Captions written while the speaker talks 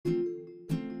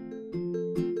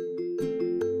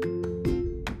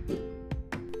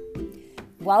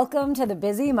Welcome to the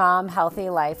Busy Mom Healthy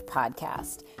Life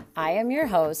podcast. I am your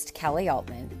host, Kelly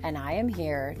Altman, and I am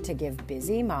here to give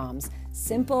busy moms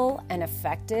simple and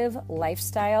effective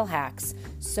lifestyle hacks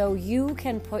so you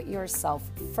can put yourself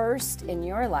first in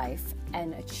your life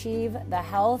and achieve the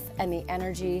health and the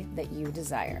energy that you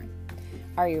desire.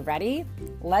 Are you ready?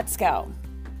 Let's go.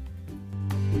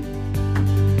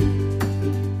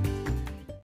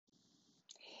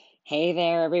 Hey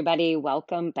there, everybody.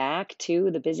 Welcome back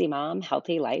to the Busy Mom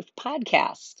Healthy Life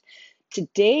podcast.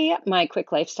 Today, my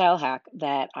quick lifestyle hack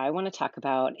that I want to talk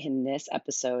about in this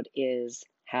episode is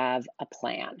have a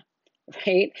plan,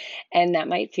 right? And that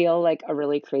might feel like a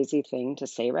really crazy thing to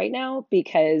say right now,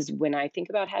 because when I think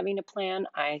about having a plan,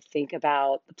 I think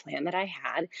about the plan that I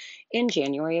had in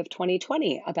January of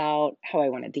 2020 about how I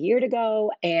wanted the year to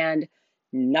go, and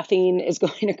nothing is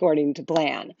going according to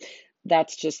plan.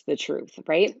 That's just the truth,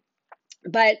 right?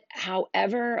 But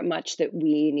however much that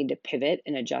we need to pivot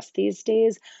and adjust these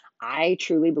days, I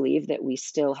truly believe that we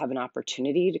still have an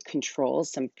opportunity to control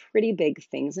some pretty big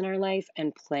things in our life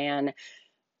and plan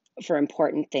for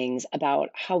important things about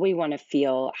how we want to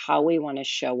feel, how we want to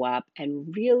show up,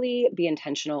 and really be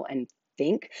intentional and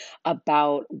think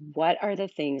about what are the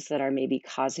things that are maybe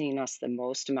causing us the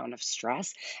most amount of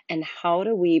stress, and how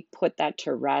do we put that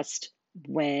to rest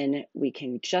when we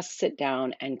can just sit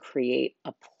down and create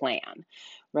a plan,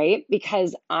 right?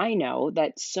 Because I know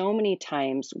that so many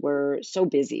times we're so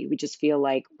busy, we just feel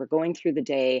like we're going through the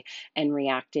day and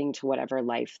reacting to whatever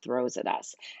life throws at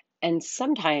us. And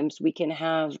sometimes we can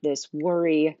have this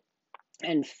worry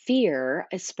and fear,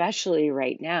 especially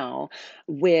right now,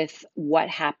 with what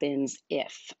happens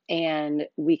if. And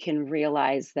we can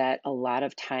realize that a lot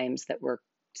of times that we're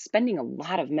spending a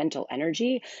lot of mental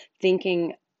energy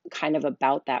thinking kind of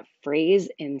about that phrase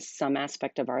in some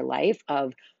aspect of our life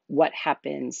of what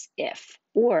happens if,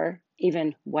 or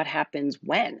even what happens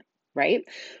when. Right?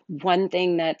 One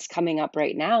thing that's coming up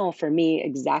right now for me,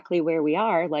 exactly where we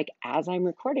are, like as I'm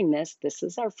recording this, this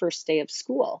is our first day of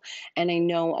school. And I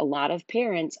know a lot of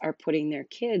parents are putting their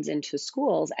kids into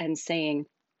schools and saying,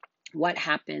 what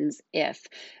happens if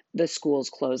the schools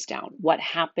close down? What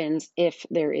happens if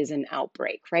there is an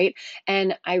outbreak, right?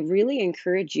 And I really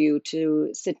encourage you to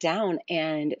sit down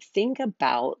and think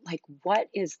about like what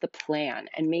is the plan,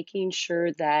 and making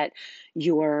sure that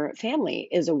your family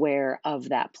is aware of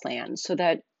that plan so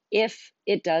that if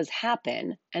it does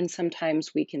happen, and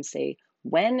sometimes we can say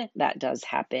when that does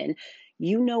happen,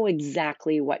 you know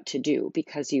exactly what to do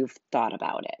because you've thought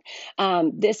about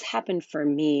it. This happened for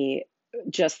me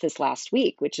just this last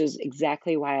week, which is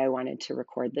exactly why I wanted to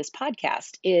record this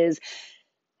podcast. Is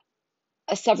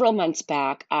several months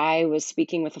back, I was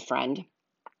speaking with a friend,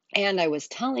 and I was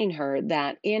telling her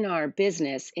that in our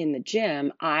business in the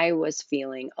gym, I was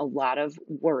feeling a lot of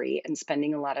worry and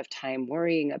spending a lot of time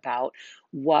worrying about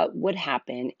what would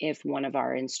happen if one of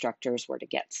our instructors were to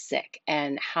get sick,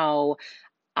 and how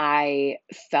I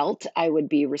felt I would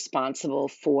be responsible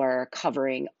for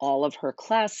covering all of her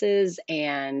classes,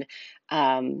 and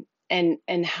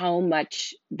how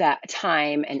much that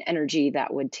time and energy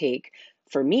that would take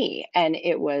for me. And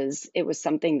it was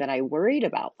something that I worried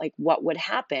about, like what would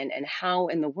happen and how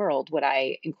in the world would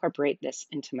I incorporate this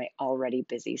into my already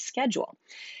busy schedule.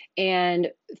 And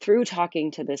through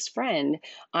talking to this friend,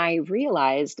 I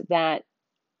realized that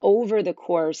over the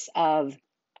course of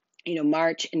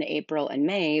March and April and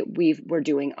May, we were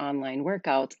doing online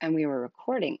workouts and we were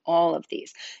recording all of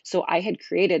these. So I had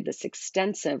created this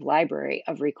extensive library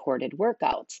of recorded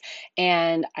workouts.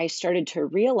 And I started to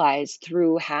realize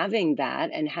through having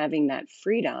that and having that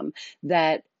freedom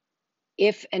that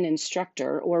if an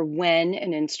instructor, or when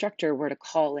an instructor were to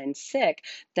call in sick,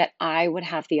 that I would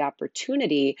have the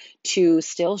opportunity to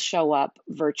still show up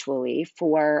virtually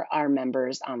for our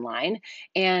members online.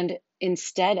 And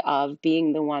instead of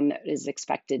being the one that is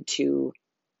expected to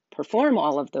perform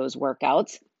all of those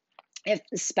workouts,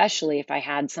 especially if I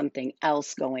had something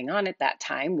else going on at that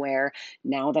time, where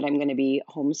now that I'm going to be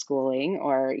homeschooling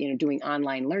or doing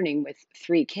online learning with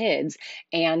 3 kids,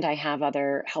 and I have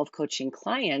other health coaching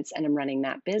clients and I'm running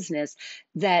that business,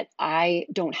 that I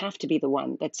don't have to be the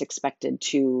one that's expected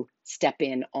to step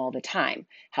in all the time.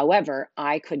 However,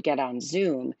 I could get on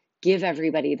Zoom, give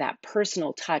everybody that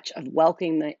personal touch of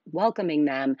welcoming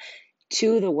them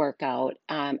to the workout,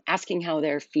 asking how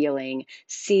they're feeling,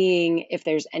 seeing if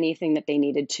there's anything that they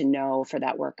needed to know for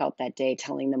that workout that day,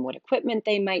 telling them what equipment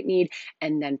they might need,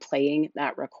 and then playing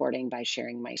that recording by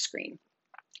sharing my screen.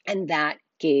 And that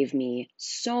gave me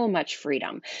so much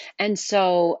freedom. And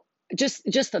so just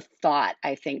the thought,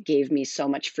 I think, gave me so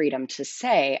much freedom to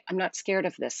say, I'm not scared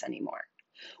of this anymore.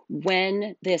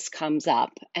 When this comes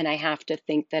up, and I have to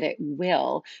think that it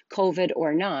will, COVID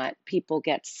or not, people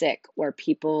get sick or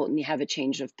people have a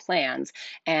change of plans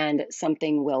and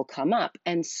something will come up.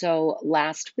 And so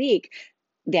last week,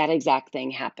 that exact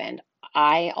thing happened.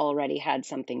 I already had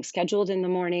something scheduled in the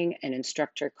morning. An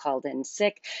instructor called in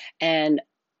sick, and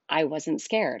I wasn't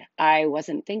scared. I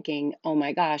wasn't thinking, oh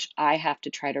my gosh, I have to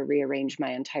try to rearrange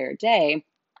my entire day.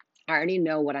 I already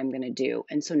know what I'm going to do.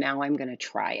 And so now I'm going to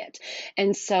try it.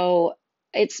 And so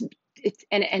it's,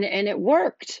 and it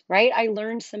worked, right? I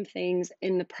learned some things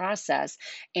in the process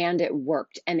and it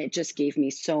worked. And it just gave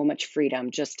me so much freedom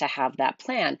just to have that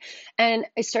plan. And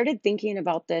I started thinking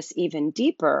about this even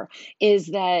deeper is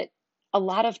that a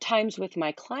lot of times with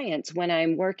my clients, when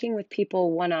I'm working with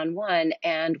people one-on-one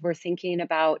and we're thinking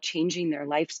about changing their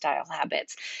lifestyle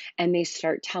habits, and they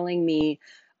start telling me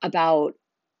about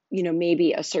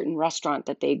maybe a certain restaurant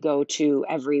that they go to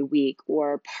every week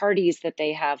or parties that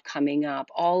they have coming up,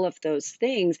 all of those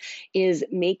things is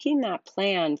making that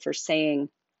plan for saying,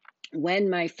 when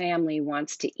my family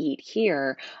wants to eat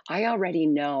here, I already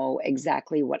know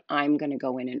exactly what I'm going to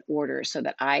go in and order so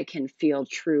that I can feel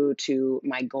true to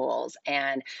my goals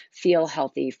and feel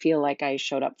healthy, feel like I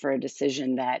showed up for a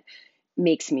decision that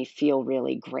makes me feel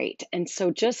really great. And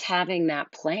so just having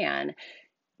that plan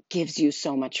gives you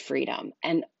so much freedom.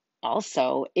 And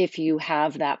also, if you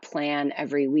have that plan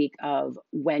every week of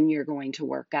when you're going to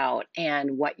work out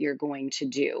and what you're going to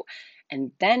do,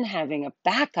 and then having a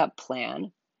backup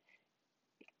plan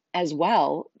as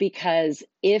well, because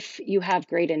if you have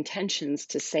great intentions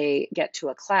to say, get to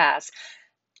a class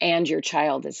and your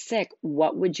child is sick,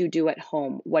 what would you do at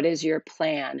home? What is your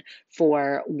plan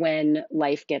for when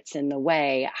life gets in the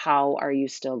way? How are you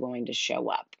still going to show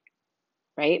up?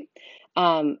 Right?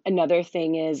 Another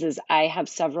thing is I have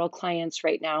several clients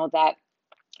right now that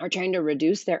are trying to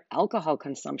reduce their alcohol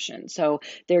consumption. So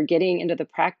they're getting into the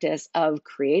practice of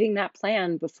creating that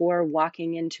plan before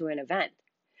walking into an event.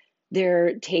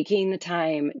 They're taking the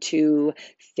time to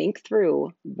think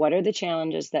through what are the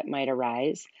challenges that might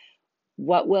arise.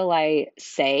 What will I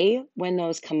say when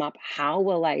those come up? How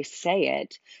will I say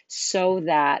it so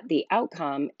that the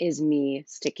outcome is me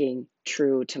sticking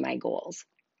true to my goals?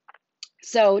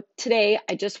 So today,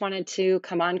 I just wanted to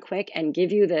come on quick and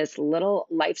give you this little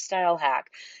lifestyle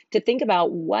hack to think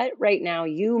about what right now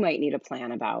you might need a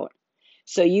plan about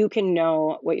so you can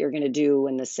know what you're going to do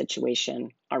when this situation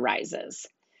arises.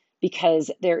 Because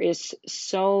there is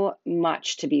so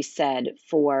much to be said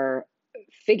for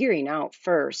figuring out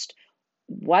first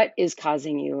what is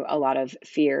causing you a lot of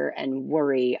fear and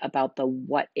worry about the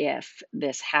what if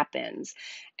this happens,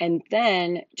 and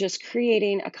then just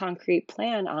creating a concrete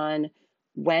plan on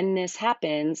when this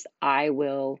happens, I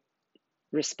will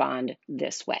respond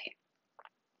this way.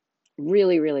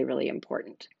 Really, really, really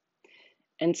important.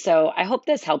 And so I hope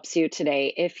this helps you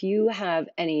today. If you have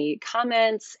any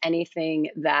comments, anything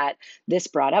that this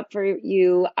brought up for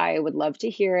you, I would love to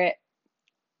hear it.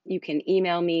 You can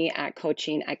email me at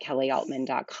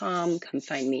coaching@kellyaltman.com. Come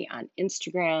find me on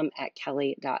Instagram at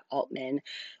kelly.altman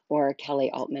or Kelly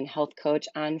Altman Health Coach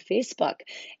on Facebook.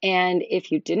 And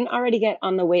if you didn't already get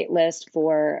on the wait list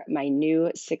for my new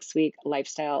 6-week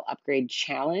lifestyle upgrade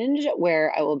challenge,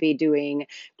 where I will be doing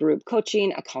group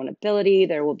coaching, accountability,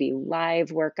 there will be live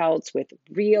workouts with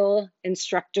real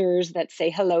instructors that say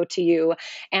hello to you.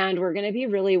 And we're going to be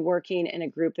really working in a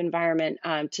group environment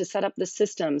to set up the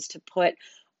systems to put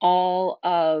all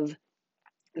of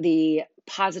the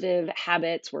positive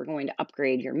habits. We're going to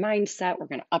upgrade your mindset. We're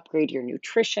going to upgrade your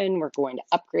nutrition. We're going to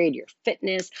upgrade your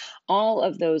fitness, all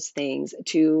of those things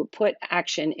to put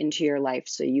action into your life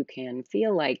so you can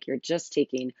feel like you're just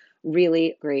taking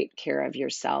really great care of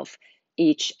yourself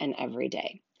each and every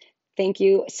day. Thank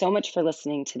you so much for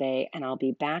listening today, and I'll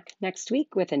be back next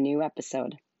week with a new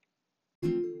episode.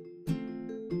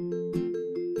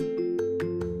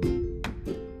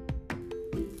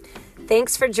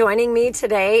 Thanks for joining me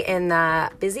today in the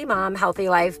Busy Mom Healthy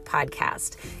Life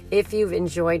podcast. If you've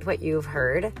enjoyed what you've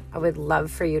heard, I would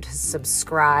love for you to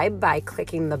subscribe by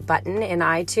clicking the button in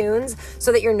iTunes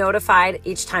so that you're notified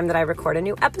each time that I record a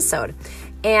new episode.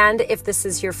 And if this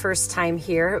is your first time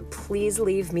here, please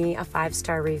leave me a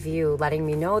 5-star review, letting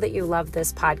me know that you love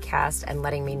this podcast and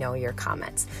letting me know your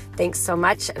comments. Thanks so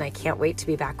much, and I can't wait to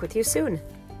be back with you soon.